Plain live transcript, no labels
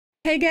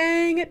Hey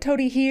gang,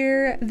 Toadie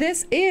here.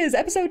 This is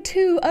episode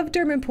 2 of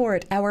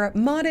Derminport, our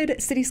modded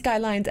City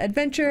Skylines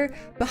adventure.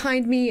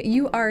 Behind me,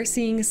 you are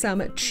seeing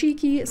some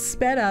cheeky,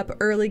 sped up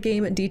early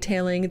game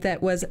detailing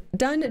that was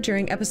done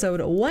during episode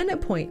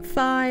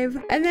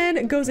 1.5, and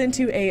then goes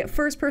into a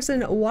first person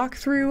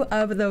walkthrough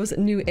of those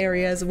new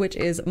areas, which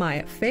is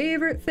my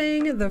favorite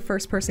thing, the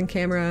first person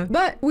camera.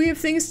 But we have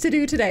things to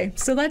do today,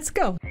 so let's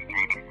go.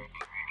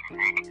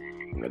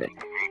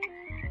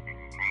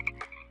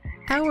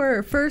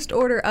 Our first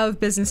order of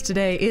business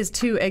today is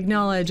to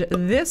acknowledge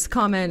this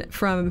comment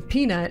from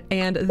Peanut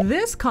and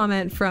this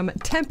comment from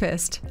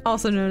Tempest,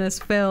 also known as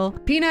Phil.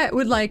 Peanut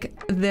would like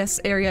this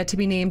area to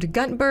be named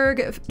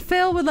Guntberg.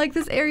 Phil would like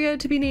this area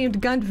to be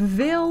named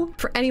Guntville.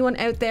 For anyone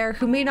out there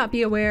who may not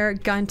be aware,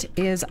 Gunt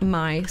is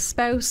my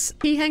spouse.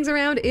 He hangs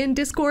around in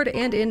Discord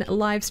and in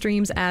live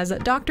streams as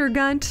Dr.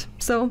 Gunt,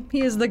 so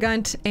he is the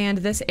Gunt, and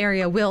this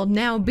area will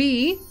now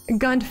be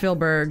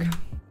Guntvilleburg.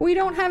 We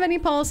don't have any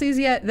policies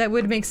yet that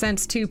would make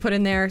sense to put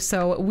in there,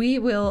 so we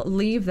will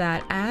leave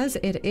that as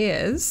it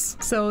is.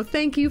 So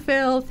thank you,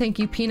 Phil. Thank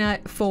you,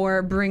 Peanut,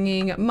 for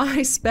bringing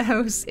my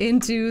spouse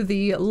into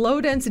the low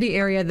density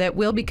area that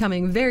will be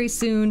coming very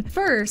soon.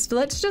 First,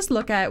 let's just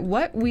look at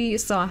what we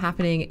saw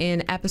happening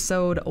in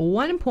episode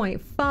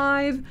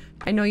 1.5.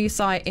 I know you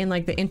saw it in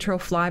like the intro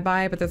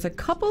flyby, but there's a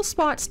couple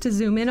spots to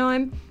zoom in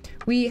on.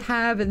 We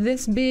have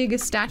this big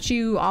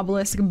statue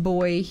obelisk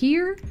boy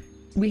here.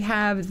 We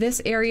have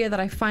this area that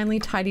I finally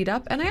tidied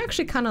up, and I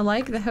actually kind of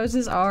like. The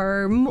houses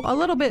are a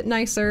little bit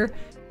nicer.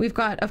 We've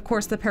got, of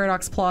course, the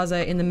Paradox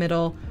Plaza in the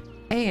middle.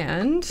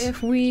 And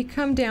if we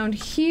come down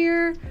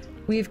here,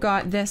 we've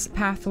got this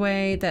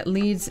pathway that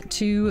leads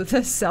to the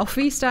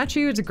selfie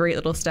statue. It's a great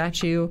little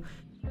statue.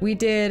 We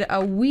did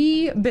a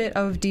wee bit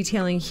of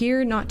detailing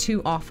here, not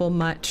too awful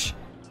much.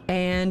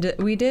 And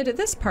we did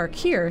this park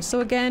here. So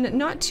again,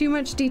 not too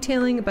much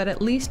detailing, but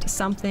at least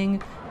something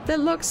that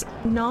looks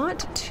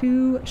not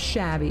too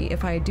shabby,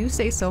 if I do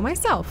say so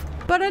myself.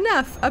 But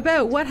enough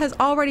about what has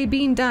already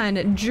been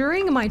done.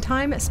 During my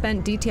time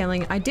spent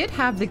detailing, I did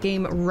have the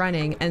game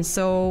running, and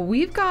so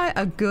we've got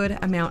a good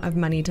amount of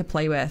money to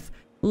play with.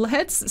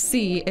 Let's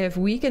see if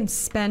we can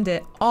spend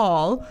it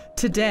all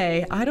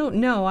today. I don't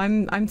know,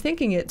 I'm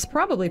thinking it's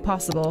probably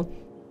possible.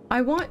 I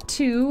want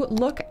to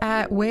look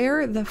at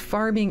where the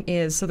farming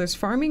is. So there's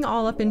farming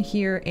all up in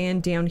here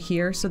and down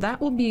here. So that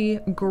will be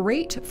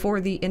great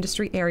for the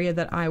industry area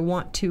that I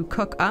want to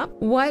cook up.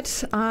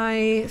 What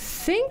I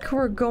think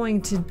we're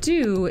going to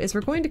do is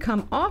we're going to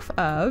come off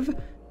of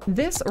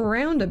this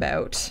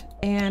roundabout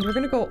and we're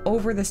gonna go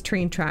over this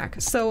train track.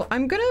 So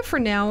I'm gonna, for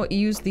now,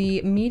 use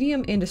the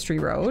medium industry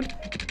road.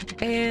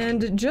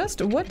 And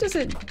just what does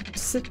it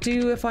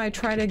do if I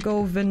try to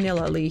go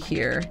vanilla-ly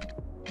here?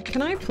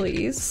 Can I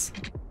please?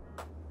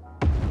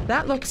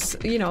 That looks,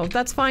 you know,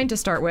 that's fine to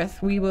start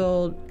with. We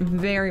will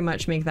very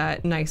much make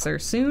that nicer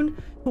soon.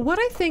 What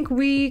I think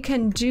we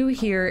can do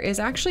here is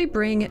actually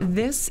bring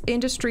this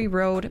industry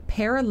road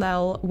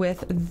parallel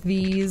with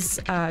these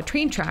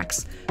train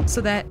tracks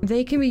so that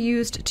they can be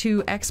used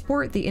to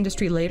export the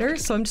industry later.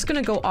 So I'm just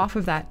gonna go off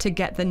of that to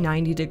get the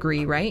 90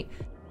 degree, right?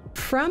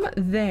 From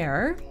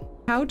there,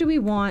 how do we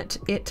want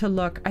it to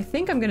look? I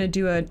think I'm gonna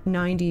do a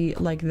 90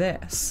 like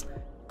this.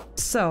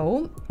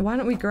 So why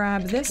don't we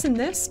grab this and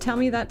this? Tell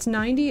me that's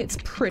 90. It's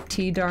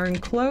pretty darn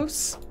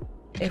close.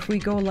 If we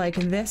go like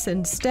this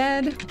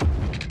instead,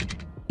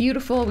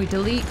 beautiful. We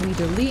delete,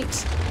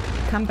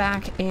 come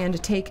back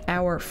and take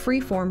our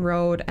freeform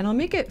road, and I'll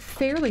make it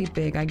fairly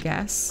big, I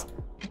guess.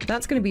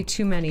 That's gonna be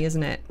too many,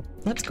 isn't it?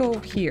 Let's go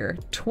here.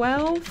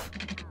 12,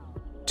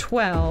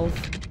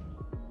 12,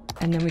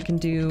 and then we can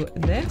do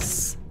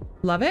this.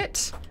 Love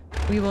it.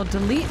 We will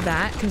delete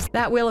that because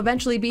that will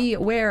eventually be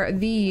where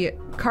the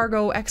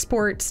cargo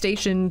export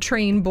station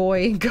train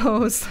boy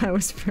goes. I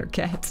always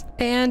forget.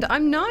 And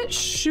I'm not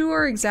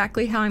sure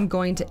exactly how I'm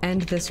going to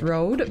end this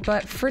road,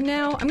 but for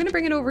now, I'm gonna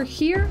bring it over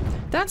here.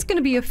 That's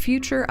gonna be a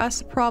future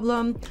us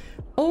problem.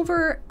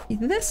 Over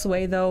this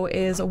way though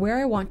is where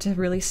I want to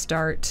really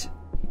start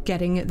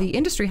getting the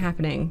industry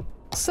happening.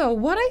 So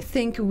what I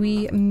think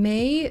we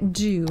may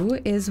do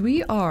is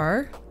we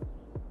are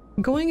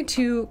going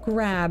to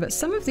grab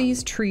some of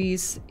these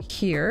trees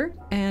here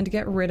and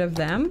get rid of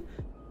them,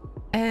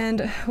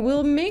 and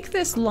we'll make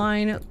this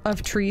line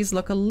of trees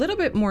look a little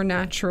bit more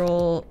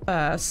natural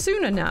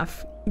soon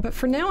enough. But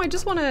for now, I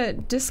just want to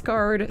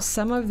discard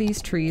some of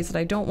these trees that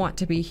I don't want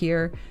to be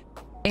here,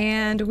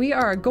 and we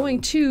are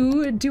going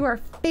to do our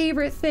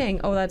favorite thing.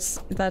 Oh,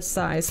 that's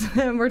size.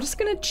 We're just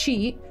gonna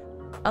cheat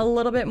a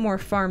little bit more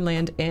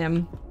farmland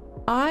in.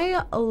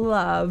 I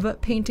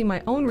love painting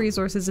my own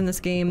resources in this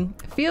game.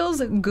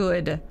 Feels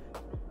good.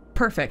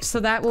 Perfect. So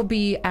that will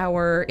be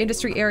our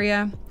industry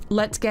area.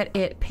 Let's get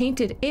it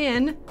painted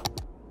in.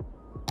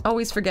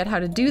 Always forget how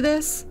to do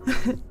this.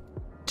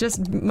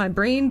 Just my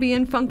brain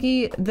being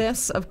funky.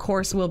 This, of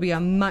course, will be a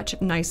much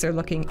nicer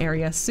looking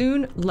area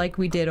soon, like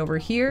we did over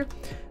here.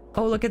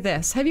 Oh, look at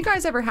this. Have you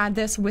guys ever had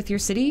this with your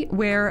city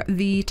where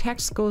the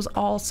text goes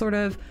all sort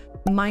of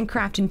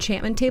Minecraft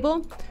enchantment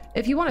table?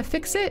 If you want to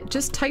fix it,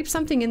 just type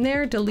something in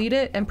there, delete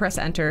it, and press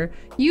enter.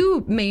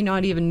 You may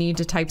not even need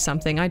to type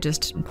something, I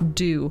just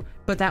do,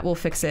 but that will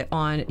fix it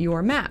on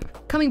your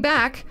map. Coming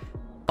back,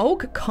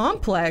 Oak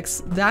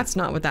Complex, that's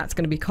not what that's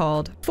going to be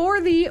called.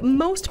 For the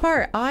most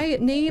part, I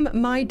name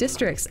my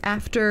districts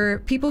after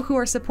people who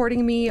are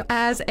supporting me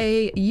as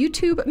a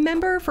YouTube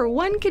member for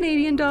 $1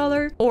 Canadian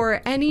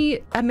or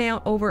any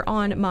amount over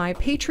on my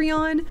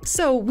Patreon.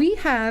 So we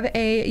have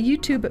a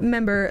YouTube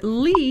member,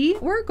 Lee.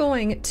 We're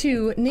going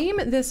to name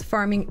this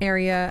farming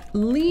area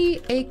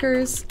Lee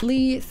Acres.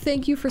 Lee,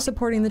 thank you for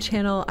supporting the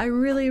channel. I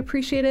really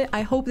appreciate it.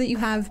 I hope that you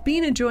have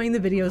been enjoying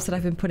the videos that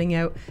I've been putting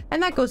out,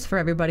 and that goes for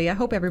everybody. I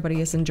hope everybody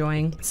is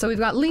enjoying. So we've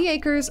got Lee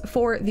Acres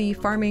for the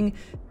farming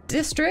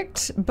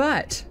district,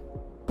 but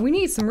we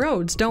need some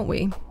roads, don't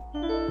we?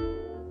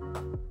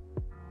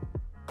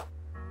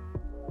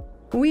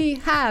 We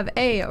have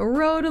a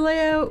road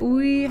layout.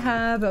 We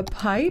have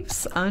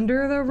pipes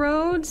under the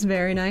roads.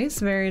 Very nice,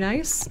 very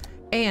nice.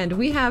 And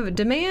we have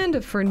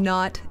demand for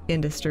not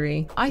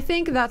industry. I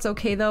think that's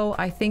okay though.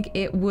 I think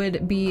it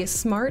would be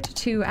smart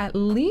to at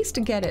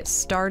least get it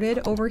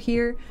started over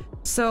here.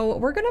 So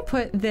we're gonna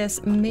put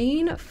this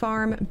main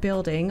farm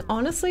building.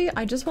 Honestly,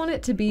 I just want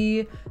it to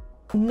be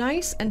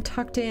nice and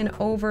tucked in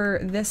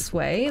over this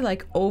way,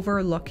 like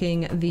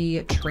overlooking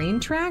the train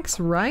tracks,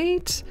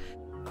 right?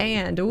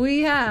 And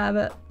we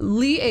have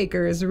Lee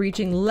Acres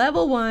reaching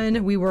level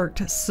 1. We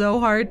worked so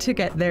hard to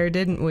get there,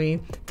 didn't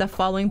we? The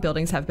following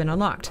buildings have been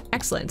unlocked.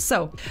 Excellent.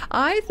 So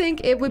I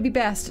think it would be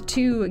best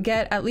to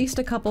get at least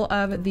a couple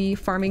of the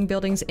farming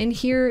buildings in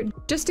here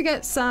just to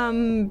get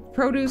some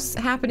produce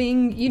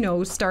happening, you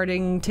know,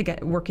 starting to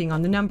get working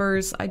on the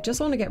numbers. I just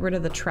want to get rid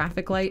of the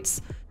traffic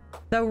lights.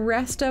 The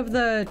rest of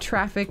the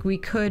traffic we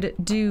could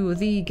do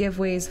the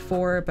giveaways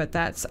for, but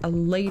that's a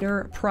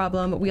later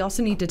problem. We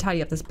also need to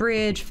tidy up this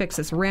bridge, fix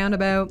this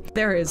roundabout.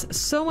 There is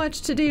so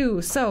much to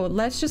do. So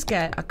let's just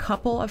get a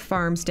couple of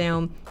farms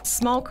down,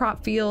 small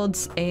crop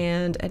fields,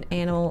 and an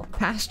animal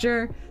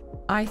pasture.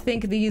 I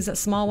think these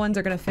small ones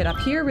are gonna fit up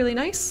here really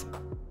nice.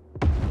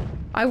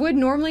 I would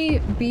normally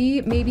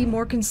be maybe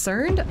more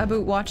concerned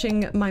about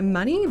watching my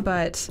money,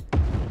 but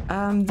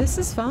this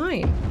is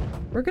fine.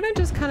 We're gonna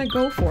just kind of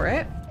go for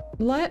it.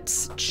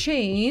 Let's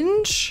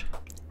change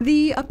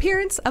the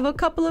appearance of a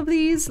couple of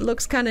these.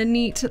 Looks kind of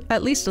neat,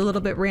 at least a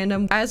little bit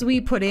random. As we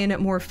put in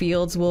more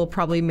fields, we'll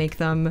probably make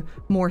them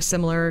more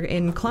similar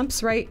in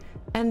clumps, right?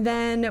 And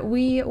then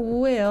we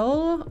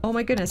will, oh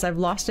my goodness, I've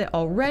lost it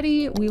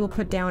already. We will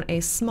put down a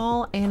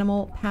small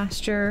animal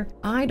pasture.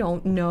 I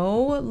don't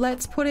know.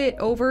 Let's put it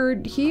over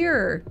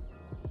here.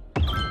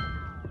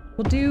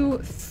 We'll do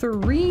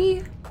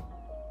 3.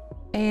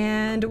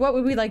 And what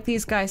would we like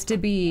these guys to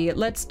be?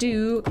 Let's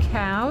do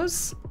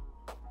cows,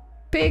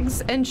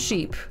 pigs, and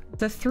sheep.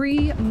 The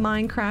 3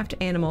 Minecraft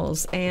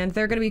animals. And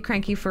they're gonna be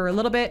cranky for a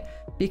little bit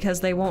because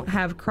they won't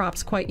have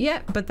crops quite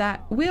yet, but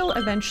that will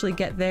eventually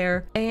get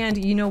there.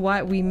 And you know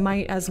what? We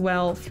might as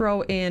well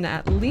throw in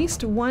at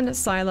least 1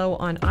 silo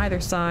on either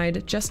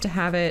side just to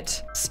have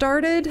it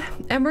started.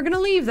 And we're gonna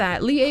leave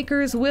that. Lee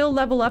Acres will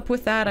level up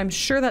with that. I'm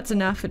sure that's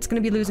enough. It's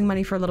gonna be losing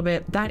money for a little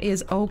bit. That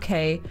is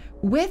okay.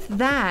 With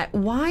that,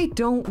 why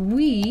don't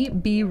we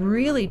be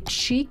really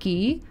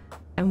cheeky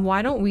and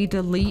why don't we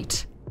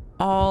delete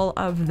all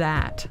of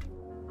that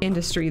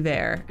industry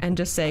there and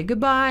just say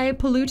goodbye,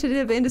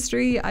 pollutative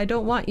industry. I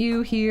don't want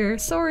you here.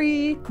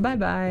 Sorry.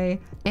 Bye-bye.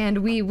 And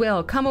we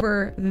will come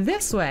over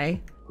this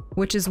way,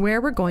 which is where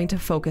we're going to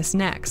focus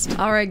next.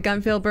 All right,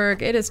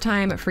 Gunfieldberg, it is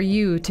time for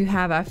you to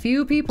have a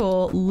few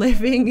people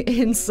living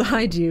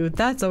inside you.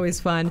 That's always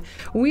fun.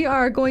 We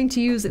are going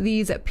to use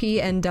these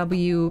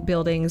PNW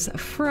buildings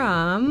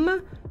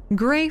from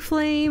Gray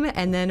Flame,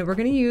 and then we're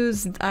going to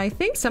use, I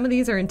think some of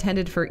these are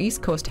intended for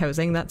East Coast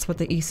housing. That's what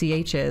the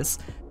ECH is.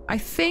 I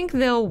think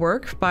they'll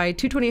work by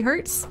 220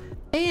 Hertz.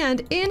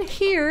 And in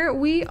here,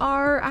 we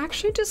are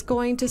actually just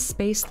going to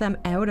space them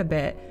out a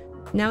bit.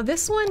 Now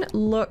this one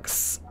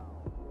looks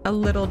a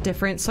little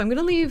different, so I'm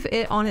gonna leave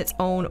it on its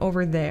own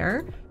over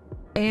there.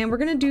 And we're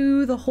gonna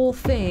do the whole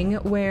thing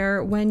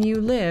where when you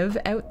live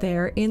out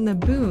there in the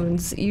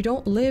boons, you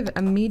don't live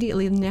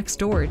immediately next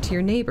door to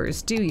your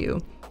neighbors, do you?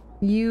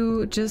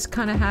 You just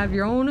kind of have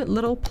your own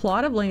little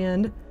plot of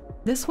land.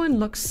 This one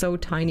looks so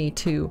tiny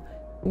too.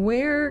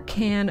 Where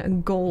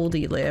can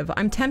Goldie live?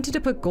 I'm tempted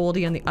to put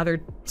Goldie on the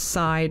other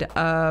side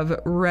of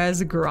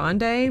Res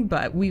Grande,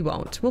 but we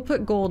won't. We'll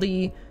put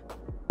Goldie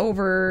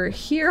over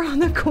here on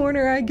the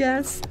corner, I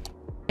guess.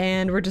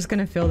 And we're just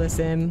gonna fill this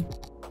in.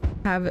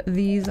 Have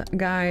these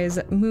guys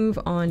move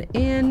on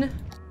in.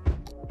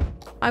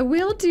 I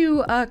will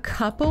do a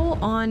couple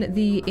on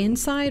the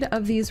inside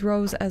of these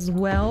rows as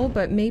well,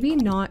 but maybe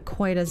not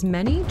quite as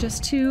many,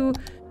 just to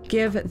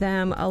give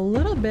them a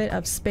little bit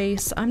of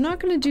space. I'm not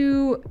going to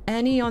do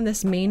any on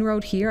this main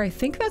road here. I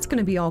think that's going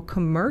to be all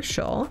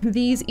commercial.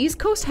 These East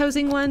Coast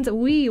housing ones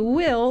we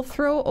will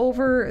throw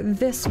over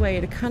this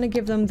way to kind of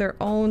give them their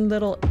own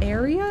little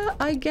area,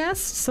 I guess.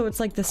 So it's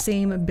like the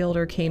same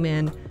builder came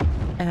in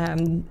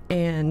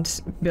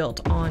and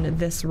built on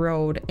this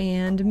road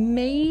and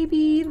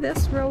maybe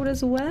this road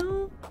as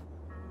well.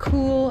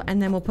 Cool.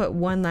 And then we'll put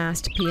one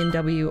last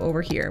P&W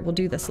over here. We'll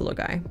do this little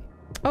guy.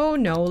 Oh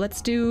no,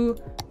 let's do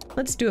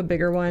a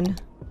bigger one.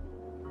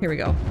 Here we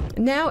go.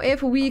 Now,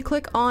 if we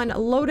click on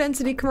low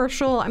density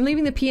commercial, I'm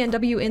leaving the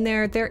PNW in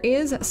there. There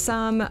is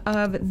some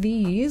of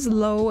these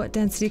low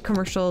density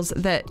commercials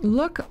that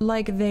look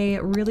like they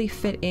really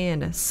fit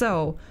in.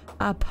 So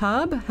a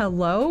pub,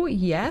 hello,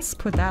 yes,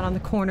 put that on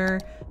the corner.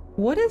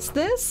 What is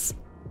this?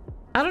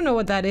 I don't know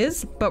what that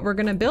is, but we're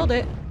gonna build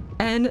it.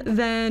 And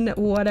then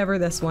whatever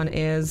this one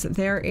is,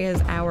 there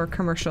is our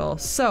commercial.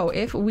 So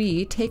if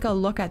we take a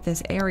look at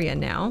this area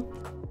now,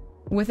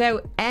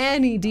 without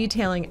any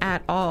detailing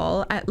at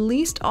all, at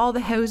least all the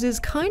houses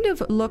kind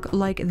of look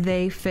like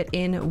they fit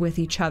in with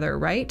each other,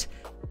 right?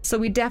 So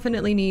we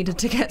definitely need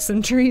to get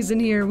some trees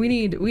in here. We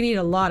need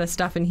a lot of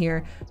stuff in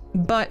here.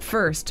 But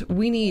first,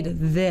 we need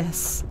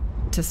this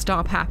to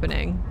stop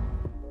happening.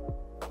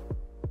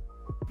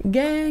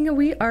 Gang,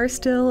 we are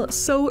still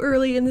so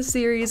early in the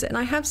series and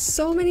I have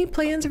so many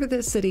plans for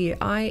this city.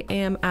 I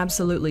am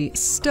absolutely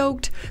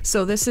stoked.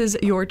 So this is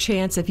your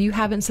chance. If you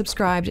haven't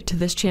subscribed to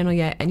this channel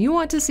yet and you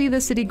want to see the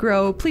city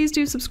grow, please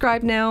do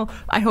subscribe now.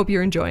 I hope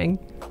you're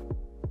enjoying.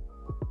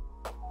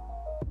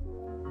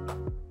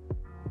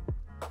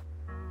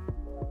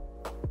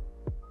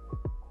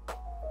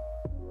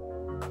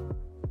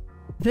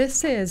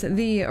 This is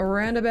the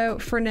roundabout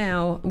for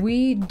now.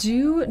 We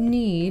do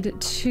need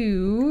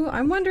to...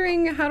 I'm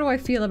wondering, how do I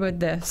feel about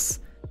this?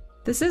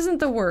 This isn't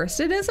the worst.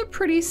 It is a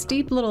pretty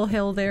steep little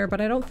hill there,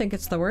 but I don't think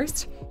it's the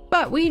worst.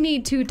 But we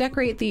need to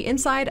decorate the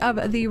inside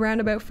of the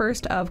roundabout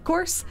first, of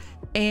course.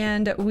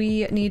 And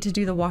we need to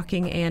do the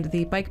walking and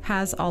the bike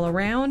paths all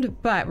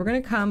around. But we're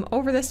gonna come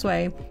over this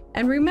way.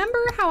 And remember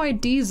how I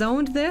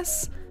de-zoned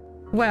this?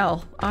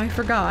 Well, I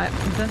forgot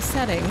the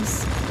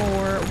settings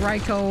for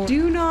RICO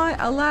do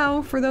not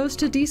allow for those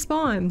to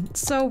despawn.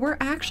 So we're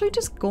actually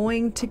just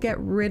going to get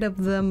rid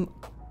of them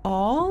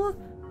all.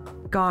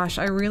 Gosh,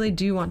 I really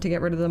do want to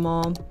get rid of them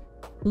all.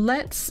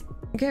 Let's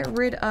get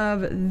rid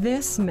of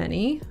this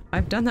many.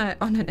 I've done that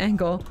on an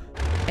angle.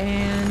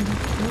 And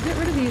we'll get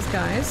rid of these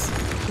guys.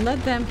 Let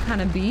them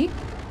kind of be.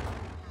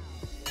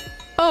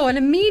 Oh, and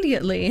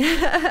immediately,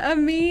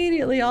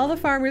 immediately all the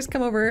farmers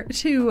come over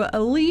to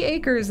Lee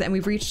Acres and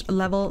we've reached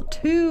level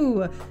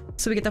 2.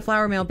 So we get the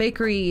flour mill,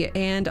 bakery,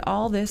 and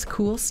all this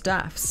cool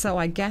stuff. So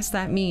I guess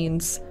that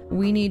means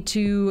we need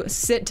to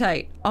sit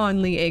tight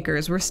on Lee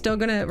Acres. We're still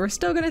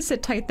gonna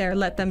sit tight there,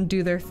 let them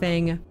do their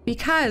thing.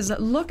 Because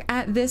look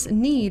at this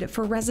need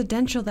for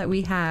residential that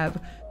we have.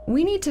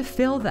 We need to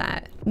fill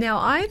that. Now,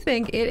 I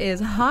think it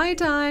is high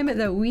time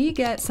that we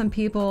get some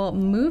people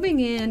moving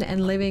in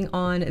and living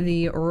on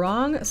the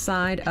wrong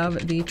side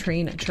of the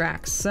train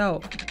tracks. So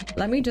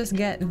let me just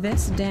get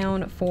this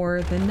down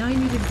for the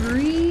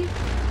 90-degree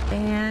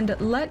and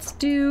let's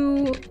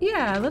do,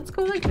 yeah, let's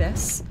go like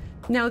this.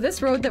 Now,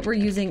 this road that we're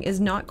using is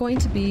not going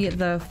to be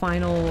the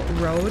final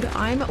road.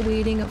 I'm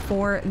waiting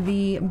for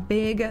the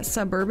big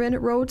suburban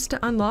roads to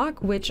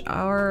unlock, which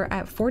are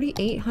at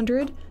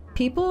 4,800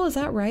 people, is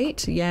that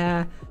right?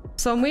 Yeah.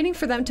 So I'm waiting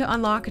for them to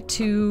unlock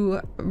to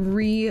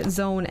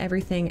rezone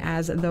everything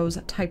as those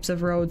types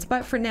of roads.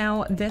 But for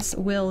now, this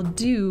will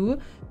do.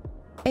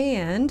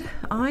 And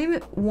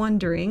I'm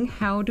wondering,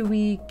 how do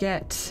we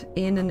get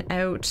in and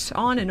out,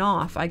 on and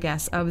off, I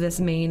guess, of this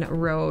main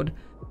road?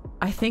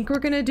 I think we're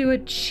gonna do a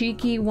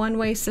cheeky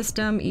one-way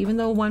system, even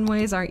though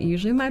one-ways aren't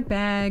usually my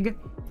bag.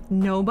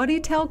 Nobody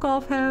tell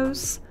Golf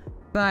House.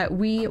 But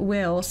we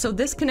will. So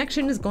this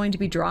connection is going to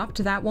be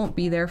dropped. That won't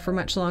be there for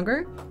much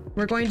longer.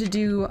 We're going to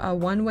do a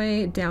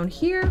one-way down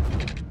here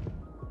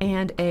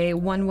and a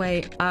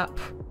one-way up,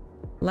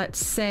 let's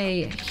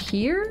say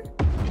here,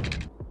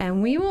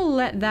 and we will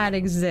let that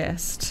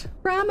exist.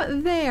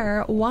 From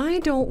there, why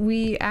don't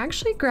we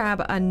actually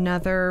grab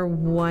another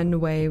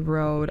one-way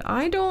road?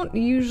 I don't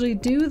usually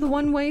do the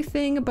one-way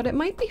thing, but it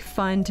might be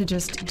fun to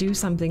just do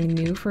something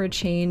new for a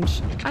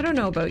change. I don't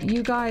know about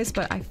you guys,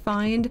 but I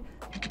find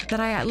that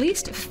I at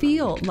least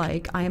feel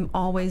like I am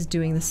always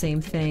doing the same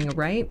thing,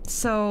 right?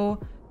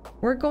 So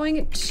we're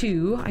going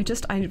to,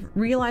 I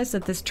realized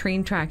that this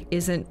train track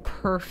isn't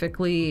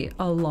perfectly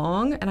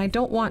along and I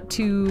don't want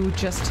to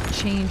just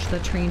change the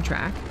train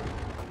track.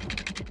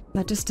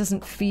 That just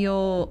doesn't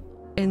feel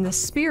in the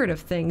spirit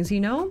of things, you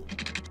know?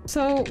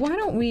 So why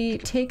don't we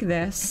take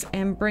this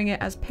and bring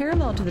it as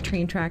parallel to the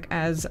train track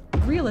as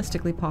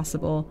realistically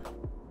possible,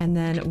 and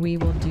then we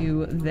will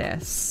do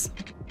this.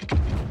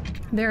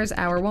 There's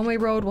our one-way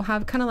road. We'll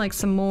have kind of like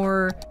some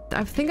more,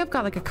 I think I've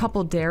got like a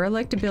couple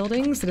derelict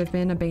buildings that have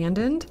been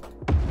abandoned.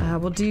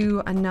 We'll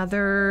do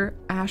another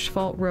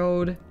asphalt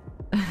road.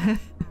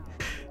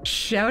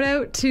 Shout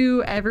out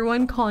to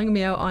everyone calling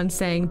me out on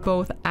saying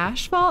both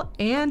asphalt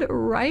and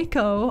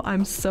RICO.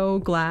 I'm so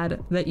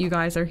glad that you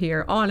guys are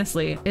here.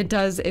 Honestly,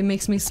 it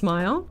makes me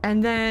smile.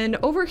 And then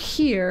over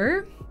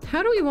here,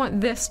 How do we want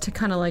this to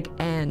kind of like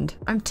end?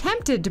 I'm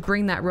tempted to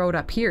bring that road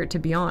up here, to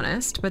be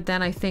honest, but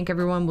then I think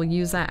everyone will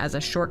use that as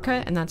a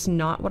shortcut, and that's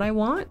not what I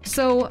want.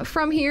 So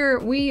from here,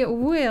 we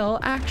will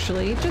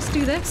actually just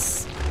do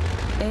this,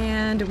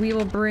 and we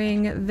will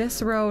bring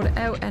this road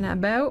out and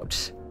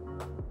about.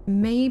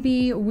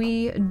 Maybe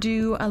we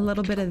do a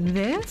little bit of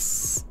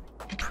this,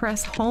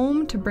 press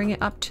home to bring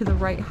it up to the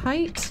right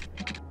height.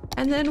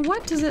 And then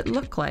what does it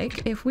look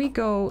like if we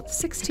go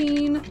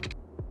 16,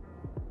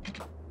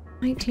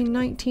 19,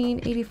 19,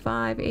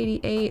 85,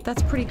 88,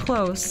 that's pretty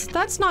close.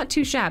 That's not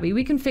too shabby,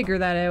 we can figure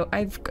that out.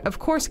 I've of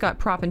course got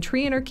prop and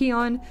tree anarchy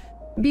on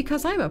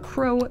because I'm a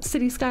pro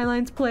City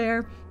Skylines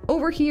player.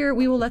 Over here,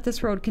 we will let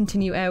this road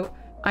continue out.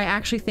 I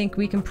actually think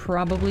we can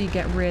probably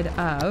get rid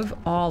of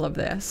all of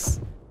this.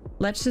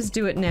 Let's just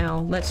do it now.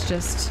 Let's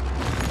just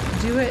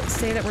do it,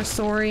 say that we're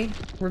sorry.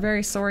 We're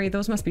very sorry.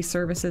 Those must be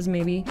services,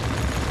 maybe.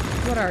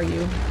 What are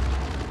you?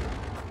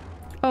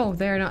 Oh,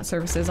 they're not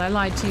services. I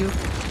lied to you.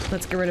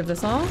 Let's get rid of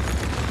this all.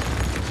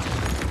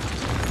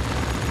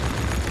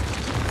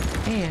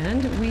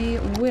 And we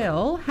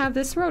will have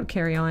this road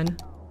carry on.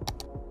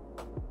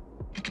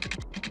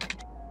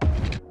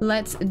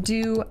 Let's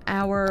do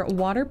our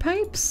water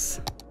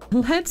pipes.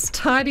 Let's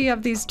tidy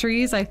up these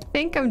trees. I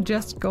think I'm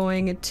just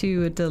going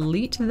to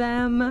delete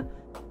them.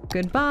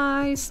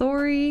 Goodbye,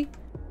 sorry.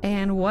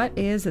 And what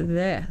is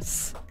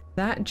this?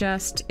 That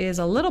just is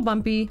a little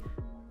bumpy.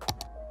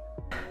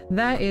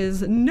 That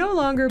is no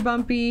longer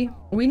bumpy.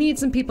 We need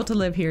some people to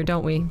live here,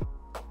 don't we?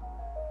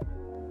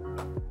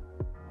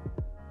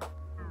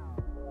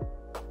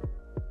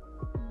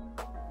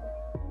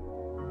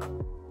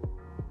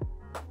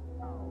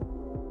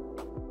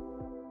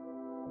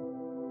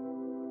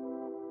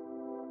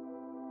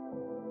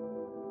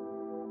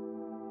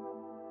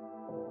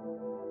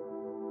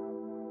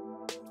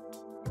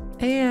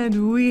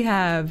 And we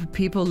have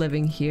people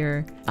living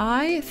here.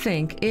 I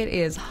think it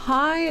is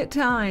high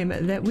time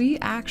that we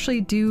actually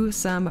do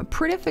some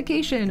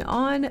prettification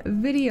on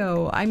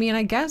video. I mean,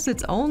 I guess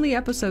it's only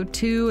episode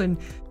 2 and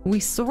we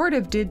sort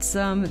of did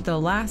some the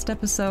last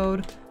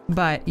episode,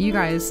 but you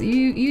guys,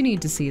 you need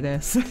to see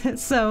this.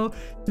 So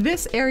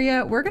this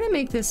area, we're gonna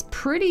make this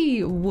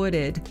pretty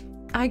wooded.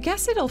 I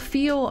guess it'll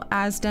feel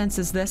as dense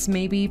as this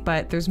maybe,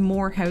 but there's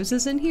more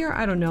houses in here,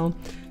 I don't know.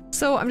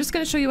 So I'm just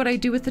going to show you what I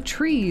do with the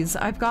trees.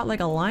 I've got like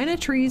a line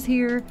of trees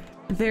here.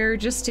 They're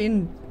just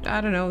in,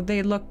 I don't know,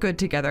 they look good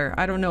together.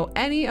 I don't know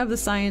any of the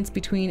science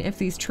between if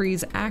these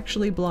trees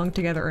actually belong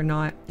together or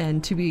not.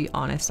 And to be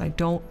honest, I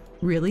don't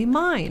really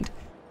mind.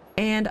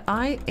 And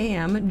I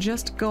am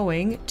just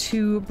going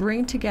to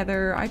bring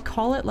together, I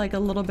call it like a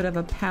little bit of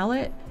a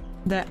palette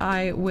that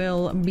I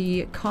will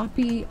be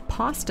copy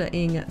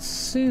pastaing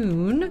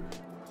soon.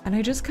 And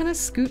I just kind of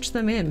scooch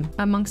them in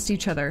amongst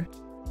each other.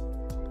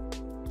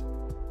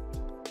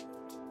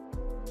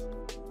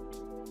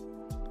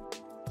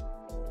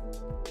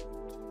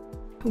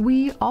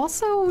 We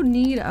also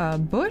need a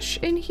bush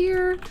in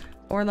here,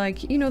 or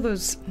like, you know,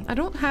 those, I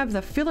don't have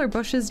the filler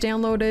bushes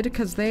downloaded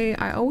because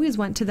I always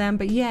went to them,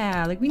 but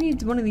yeah, like we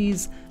need one of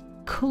these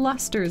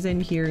clusters in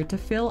here to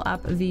fill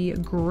up the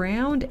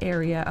ground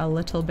area a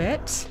little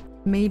bit.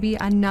 Maybe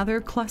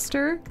another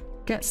cluster,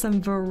 get some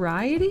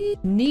variety,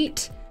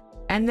 neat.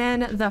 And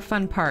then the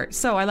fun part.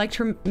 So I like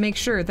to make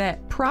sure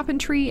that prop and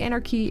tree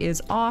anarchy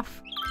is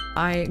off.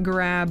 I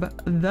grab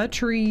the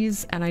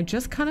trees and I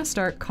just kind of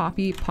start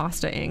copy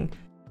pastaing.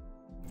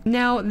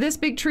 Now, this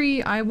big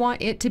tree, I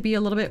want it to be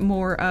a little bit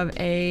more of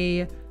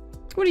a,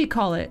 what do you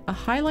call it? A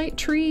highlight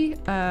tree?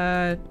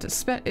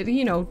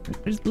 You know,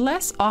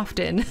 less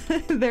often.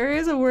 There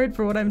is a word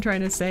for what I'm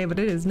trying to say, but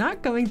it is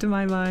not coming to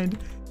my mind.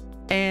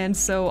 And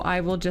so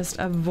I will just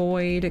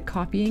avoid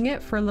copying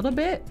it for a little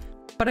bit.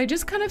 But I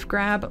just kind of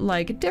grab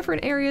like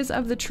different areas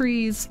of the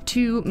trees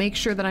to make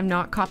sure that I'm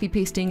not copy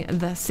pasting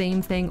the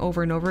same thing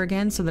over and over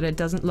again so that it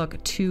doesn't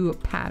look too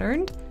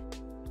patterned.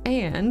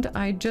 And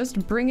I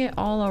just bring it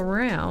all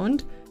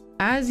around.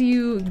 As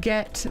you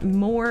get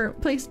more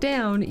placed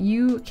down,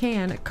 you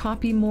can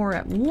copy more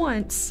at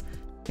once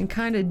and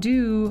kind of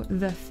do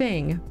the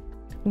thing.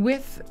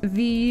 With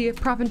the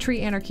prop and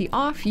tree anarchy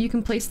off, you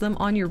can place them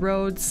on your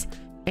roads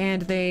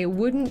and they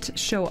wouldn't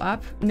show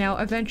up. Now,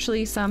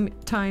 eventually,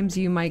 sometimes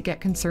you might get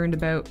concerned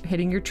about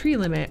hitting your tree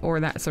limit or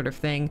that sort of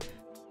thing,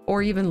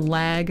 or even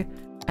lag,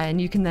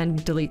 and you can then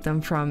delete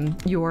them from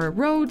your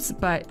roads,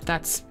 but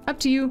that's up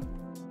to you.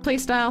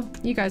 Playstyle,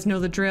 you guys know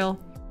the drill.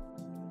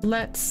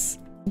 Let's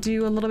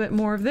do a little bit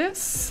more of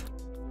this.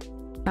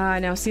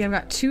 Now see, I've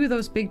got 2 of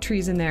those big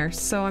trees in there,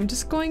 so I'm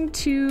just going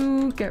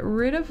to get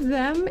rid of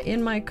them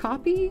in my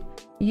copy.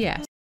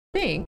 Yes,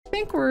 I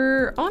think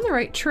we're on the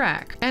right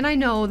track. And I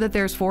know that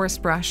there's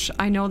forest brush.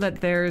 I know that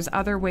there's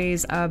other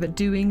ways of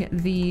doing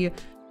the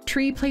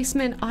tree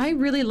placement. I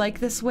really like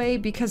this way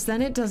because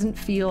then it doesn't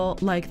feel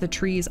like the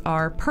trees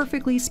are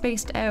perfectly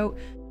spaced out.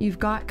 You've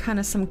got kind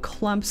of some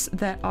clumps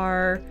that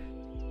are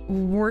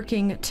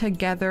working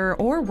together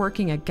or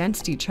working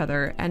against each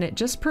other, and it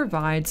just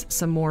provides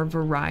some more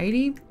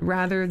variety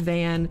rather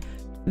than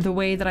the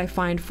way that I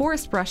find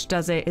forest brush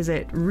does it is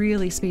it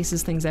really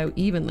spaces things out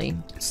evenly.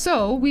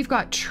 So we've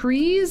got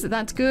trees,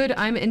 that's good.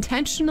 I'm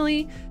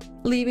intentionally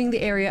leaving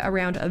the area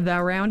around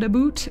the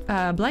roundabout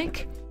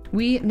blank.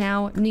 We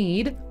now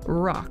need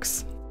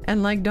rocks.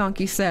 And like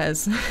Donkey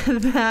says,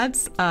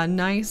 that's a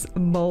nice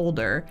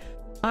boulder.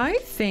 I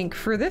think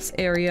for this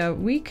area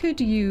we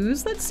could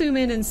use, let's zoom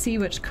in and see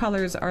which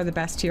colors are the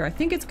best here. I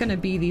think it's gonna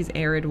be these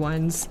arid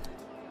ones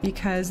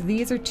because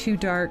these are too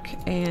dark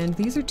and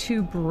these are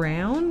too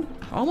brown,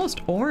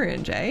 almost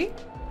orange, eh?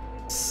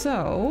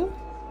 So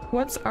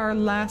what's our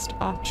last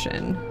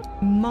option?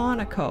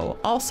 Monaco,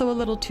 also a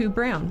little too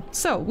brown.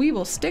 So we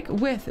will stick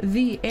with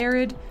the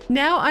arid.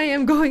 Now I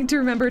am going to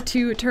remember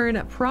to turn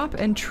prop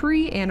and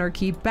tree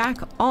anarchy back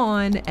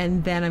on,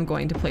 and then I'm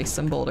going to place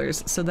some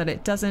boulders so that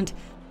it doesn't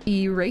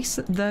erase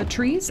the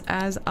trees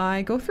as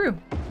I go through.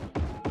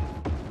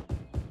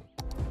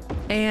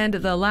 And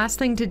the last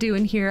thing to do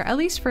in here, at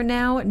least for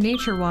now,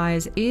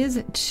 nature-wise,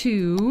 is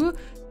to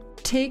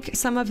take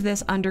some of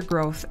this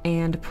undergrowth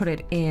and put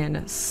it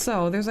in.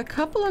 So there's a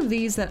couple of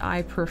these that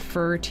I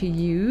prefer to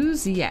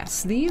use.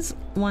 Yes, these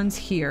ones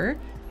here.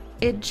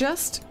 It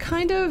just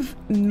kind of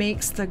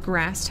makes the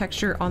grass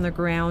texture on the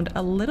ground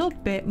a little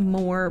bit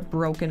more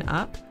broken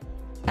up.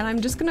 And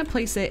I'm just gonna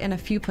place it in a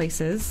few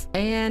places.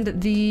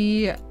 And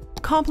the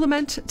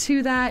complement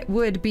to that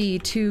would be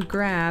to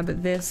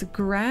grab this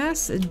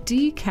grass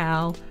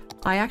decal.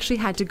 I actually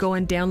had to go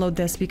and download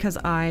this because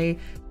I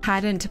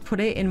hadn't put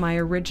it in my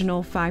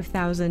original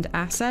 5,000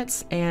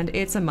 assets, and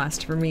it's a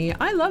must for me.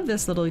 I love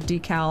this little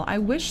decal. I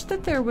wish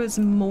that there was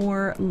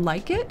more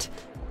like it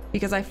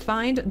because I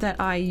find that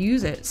I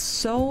use it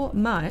so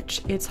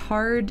much, it's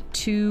hard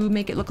to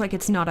make it look like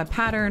it's not a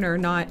pattern or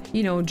not,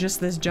 you know,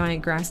 just this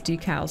giant grass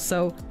decal.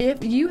 So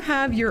if you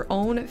have your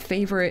own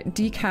favorite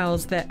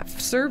decals that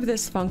serve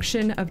this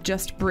function of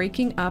just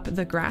breaking up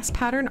the grass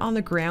pattern on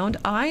the ground,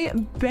 I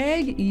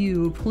beg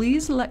you,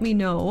 please let me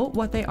know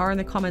what they are in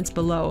the comments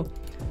below.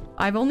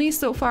 I've only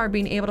so far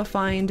been able to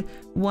find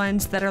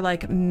ones that are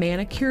like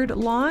manicured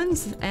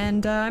lawns,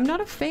 and I'm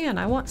not a fan.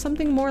 I want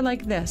something more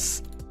like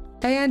this.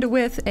 And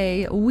with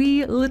a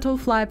wee little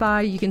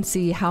flyby, you can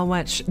see how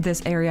much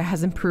this area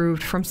has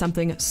improved from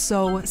something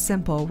so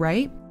simple,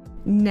 right?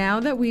 Now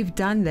that we've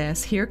done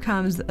this, here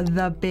comes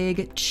the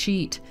big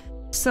cheat.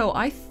 So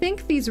I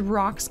think these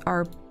rocks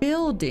are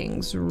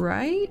buildings,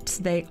 right?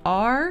 They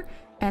are.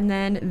 And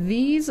then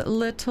these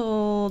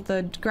little,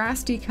 the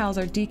grass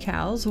decals are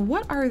decals.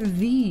 What are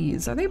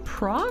these? Are they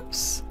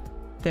props?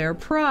 They're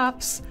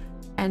props.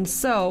 And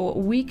so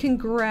we can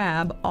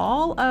grab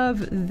all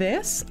of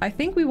this. I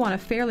think we want a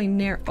fairly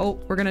narrow, oh,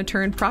 we're gonna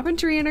turn prop and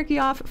tree anarchy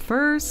off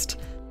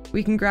first.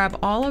 We can grab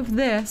all of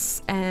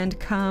this and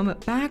come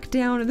back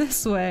down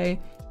this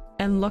way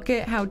and look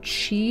at how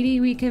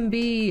cheaty we can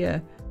be.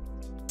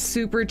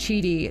 Super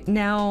cheaty.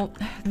 Now,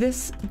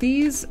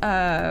 these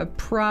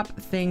prop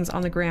things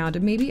on the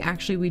ground, maybe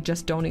actually we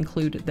just don't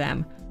include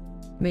them.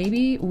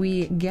 Maybe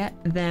we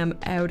get them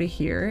out of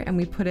here and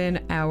we put in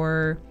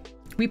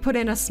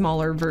a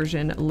smaller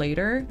version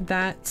later.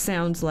 That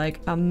sounds like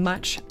a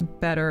much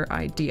better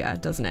idea,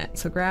 doesn't it?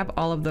 So grab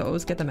all of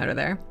those, get them out of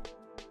there.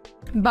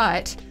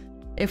 But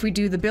if we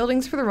do the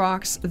buildings for the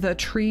rocks, the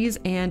trees,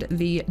 and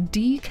the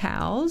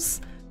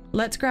decals,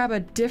 let's grab a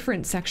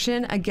different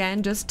section.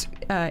 Again, just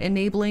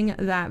enabling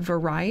that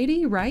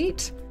variety,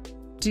 right?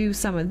 Do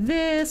some of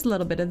this, a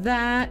little bit of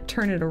that,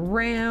 turn it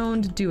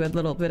around, do a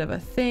little bit of a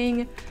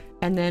thing,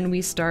 and then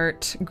we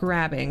start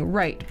grabbing.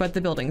 Right, but the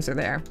buildings are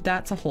there.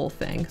 That's a whole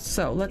thing.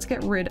 So let's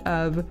get rid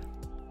of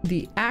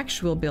the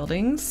actual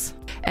buildings.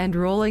 And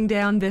rolling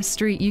down this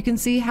street, you can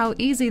see how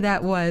easy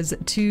that was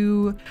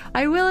to,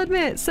 I will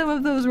admit, some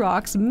of those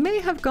rocks may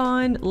have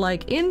gone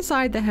like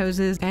inside the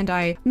houses and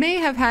I may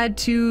have had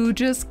to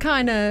just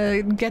kind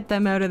of get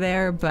them out of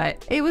there,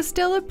 but it was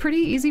still a pretty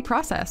easy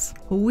process.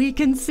 We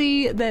can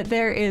see that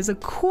there is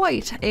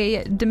quite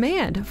a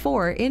demand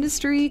for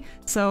industry.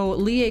 So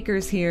Lee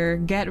Acres here,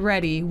 get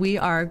ready. We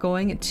are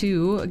going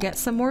to get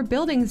some more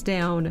buildings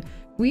down.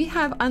 We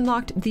have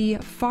unlocked the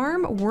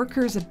farm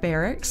workers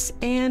barracks,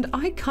 and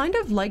I kind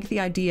of like the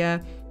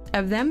idea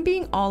of them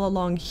being all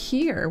along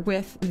here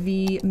with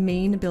the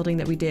main building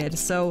that we did.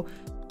 So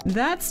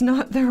that's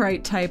not the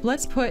right type.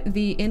 Let's put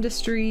the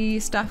industry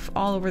stuff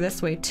all over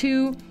this way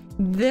too.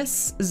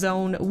 This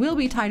zone will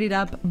be tidied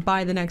up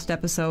by the next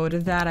episode,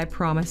 that I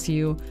promise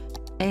you.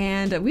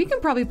 And we can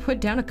probably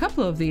put down a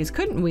couple of these,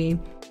 couldn't we?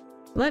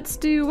 Let's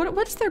do,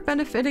 what's their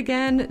benefit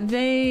again?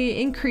 They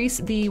increase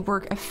the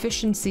work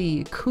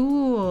efficiency.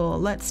 Cool.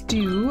 Let's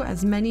do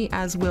as many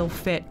as will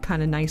fit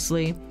kind of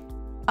nicely.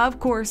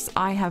 Of course,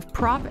 I have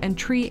prop and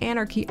tree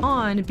anarchy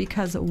on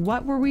because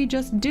what were we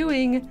just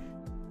doing?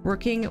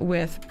 Working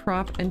with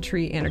prop and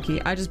tree anarchy.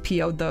 I just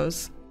PO'd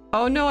those.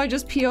 Oh no, I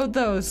just PO'd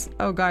those.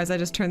 Oh guys, I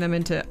just turned them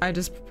into, I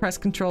just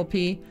pressed Control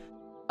P.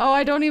 Oh,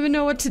 I don't even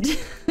know what to do.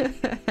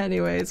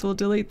 Anyways, we'll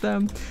delete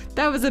them.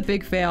 That was a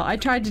big fail. I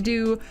tried to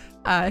do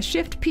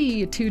Shift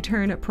P to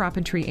turn prop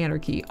and tree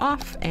anarchy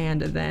off,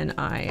 and then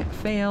I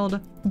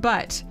failed.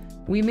 But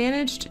we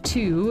managed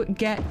to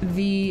get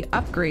the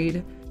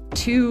upgrade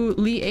to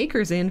Lee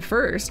Acres in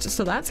first,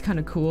 so that's kind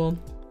of cool.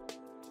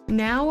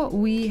 Now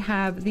we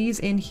have these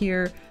in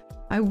here.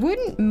 I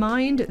wouldn't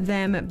mind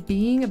them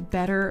being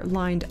better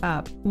lined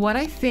up. What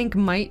I think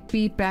might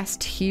be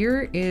best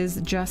here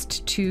is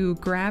just to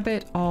grab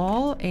it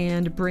all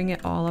and bring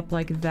it all up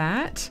like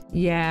that.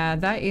 Yeah,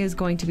 that is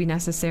going to be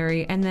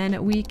necessary. And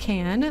then we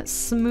can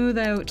smooth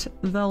out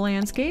the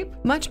landscape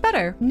much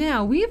better.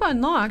 Now we've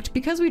unlocked,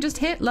 because we just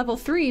hit level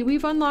 3,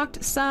 we've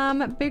unlocked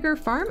some bigger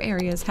farm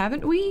areas,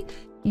 haven't we?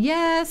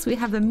 Yes, we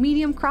have the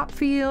medium crop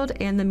field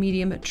and the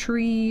medium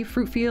tree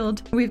fruit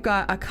field. We've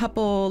got a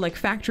couple like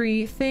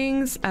factory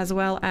things as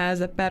well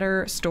as a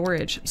better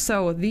storage.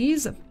 So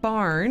these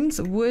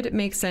barns would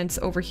make sense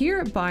over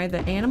here by the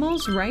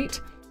animals, right?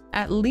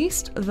 At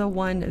least the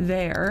one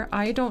there.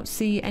 I don't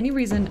see any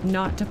reason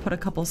not to put a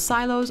couple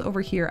silos over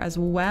here as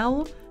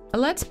well.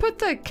 Let's put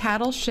the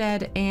cattle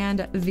shed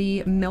and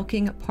the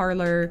milking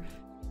parlor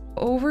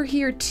over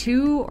here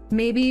too.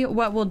 Maybe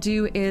what we'll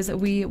do is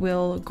we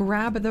will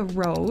grab the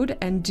road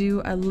and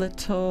do a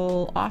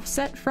little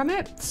offset from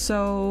it.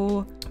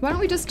 So why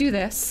don't we just do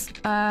this?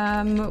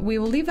 We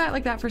will leave that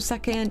like that for a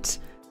second.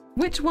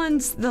 Which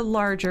one's the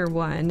larger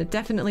one?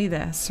 Definitely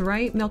this,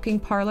 right? Milking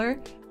parlor.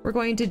 We're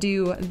going to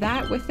do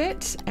that with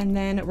it, and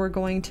then we're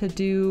going to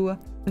do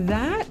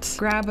that.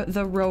 Grab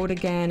the road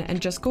again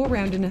and just go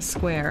around in a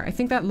square. I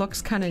think that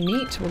looks kind of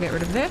neat. We'll get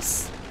rid of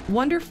this.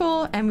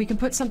 Wonderful, and we can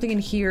put something in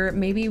here.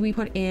 Maybe we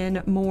put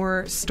in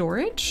more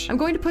storage. I'm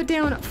going to put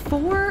down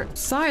 4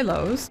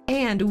 silos,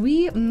 and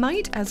we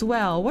might as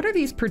well. What are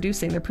these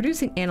producing? They're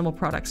producing animal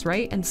products,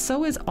 right? And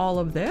so is all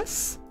of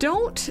this.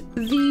 Don't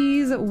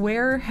these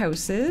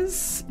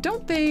warehouses,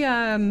 don't they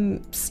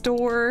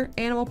store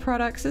animal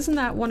products? Isn't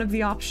that one of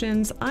the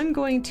options? I'm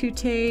going to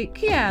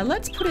take, yeah,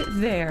 let's put it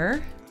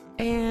there.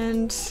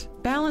 And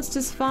balanced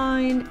is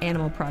fine.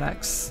 Animal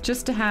products,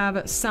 just to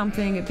have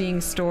something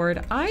being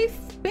stored. I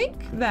think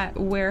that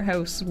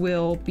warehouse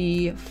will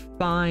be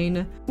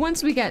fine.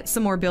 Once we get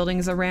some more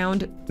buildings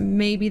around,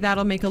 maybe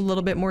that'll make a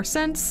little bit more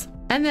sense.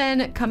 And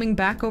then coming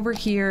back over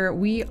here,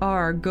 we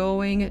are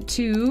going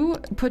to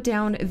put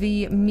down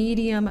the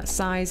medium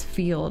size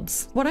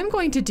fields. What I'm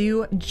going to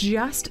do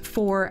just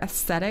for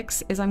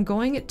aesthetics is I'm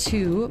going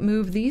to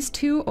move these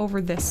 2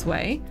 over this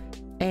way,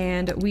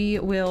 and we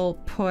will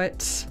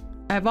put,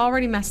 I've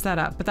already messed that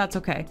up, but that's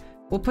okay.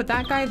 We'll put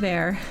that guy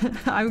there.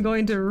 I'm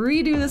going to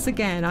redo this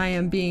again. I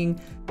am being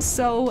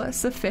so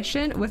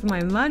sufficient with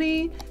my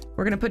money.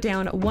 We're gonna put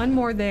down 1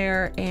 more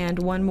there and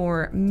 1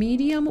 more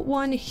medium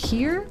one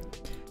here.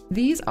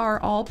 These are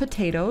all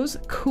potatoes.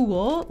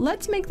 Cool.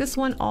 Let's make this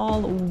one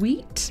all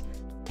wheat,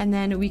 and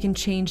then we can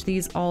change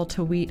these all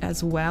to wheat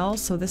as well.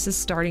 So this is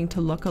starting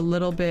to look a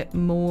little bit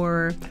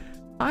more,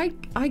 I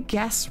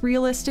guess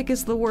realistic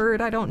is the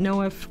word. I don't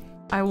know if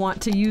I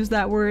want to use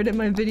that word in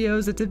my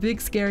videos. It's a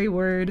big scary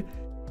word.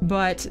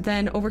 But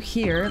then over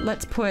here,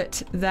 let's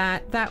put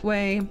that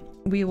way.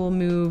 We will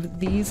move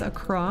these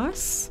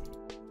across.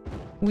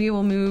 We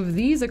will move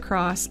these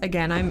across.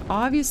 Again, I'm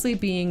obviously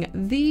being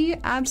the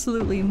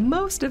absolutely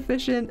most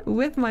efficient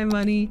with my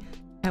money.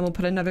 And we'll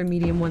put another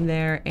medium one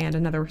there and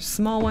another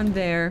small one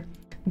there.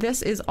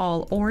 This is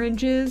all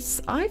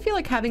oranges. I feel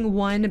like having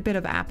 1 bit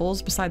of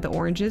apples beside the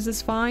oranges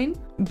is fine.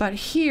 But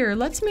here,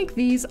 let's make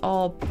these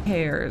all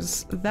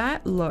pears.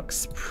 That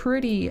looks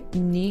pretty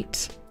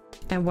neat.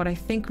 And what I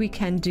think we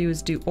can do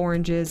is do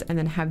oranges and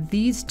then have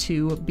these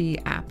 2 be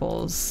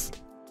apples.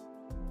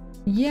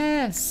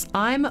 Yes,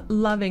 I'm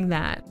loving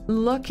that.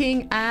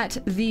 Looking at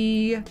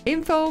the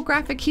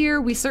infographic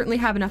here, we certainly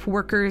have enough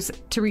workers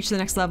to reach the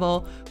next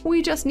level.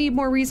 We just need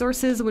more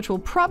resources, which will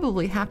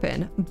probably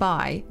happen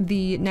by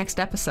the next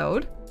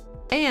episode.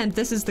 And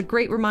this is the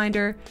great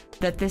reminder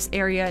that this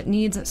area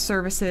needs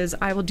services.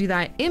 I will do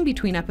that in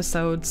between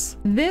episodes.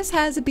 This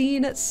has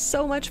been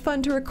so much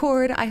fun to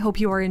record. I hope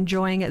you are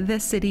enjoying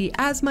this city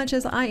as much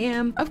as I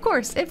am. Of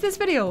course, if this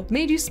video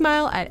made you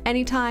smile at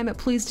any time,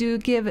 please do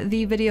give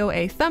the video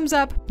a thumbs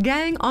up.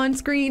 Gang, on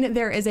screen,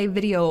 there is a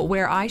video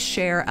where I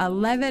share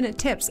 11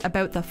 tips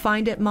about the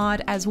Find It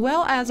mod, as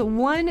well as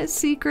 1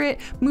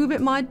 secret Move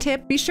It mod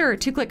tip. Be sure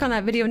to click on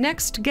that video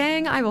next.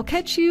 Gang, I will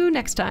catch you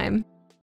next time.